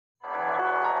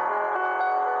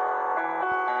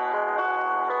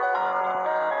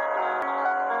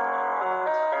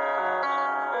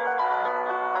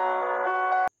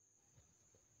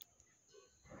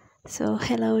So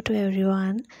hello to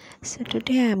everyone. So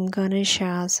today I'm gonna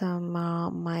share some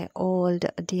my old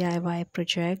DIY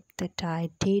project that I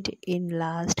did in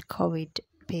last COVID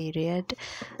period.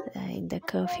 In the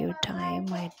curfew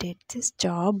time I did this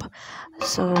job.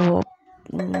 So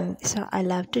I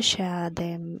love to share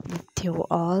them with you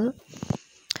all.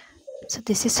 So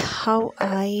this is how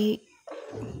I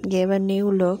gave a new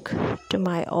look to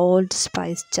my old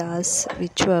spice jars,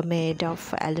 which were made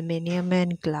of aluminium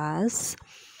and glass.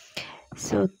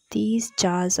 So these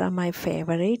jars are my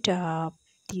favorite.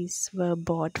 These were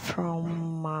bought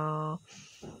from a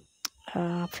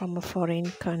foreign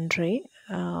country.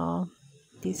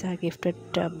 These are gifted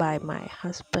by my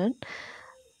husband,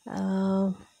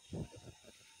 uh,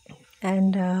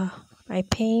 and I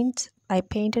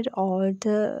painted all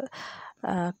the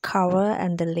cover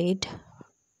and the lid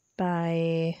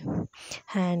by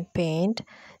hand paint.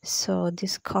 So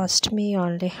this cost me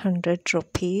only 100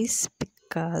 rupees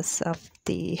because of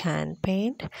the hand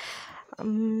paint.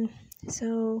 um,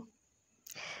 so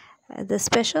the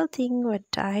special thing what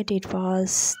I did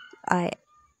was I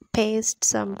pasted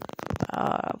some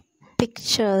uh,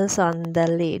 pictures on the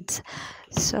lids,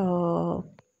 so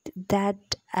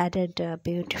that added a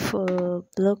beautiful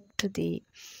look to the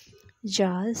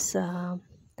jars.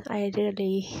 I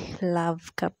really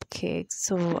love cupcakes,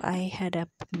 so I had a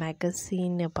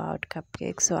magazine about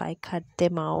cupcakes, so I cut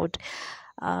them out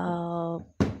uh,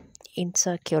 in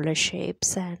circular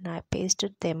shapes and I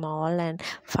pasted them all. And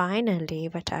finally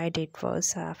what I did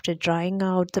was, after drying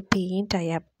out the paint,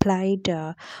 I applied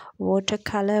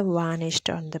watercolor varnished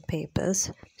on the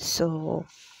papers, so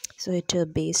it will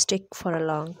be stick for a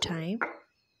long time.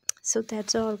 So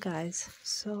that's all guys.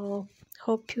 So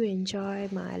hope you enjoy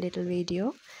my little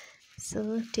video.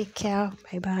 So take care.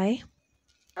 Bye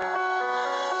bye.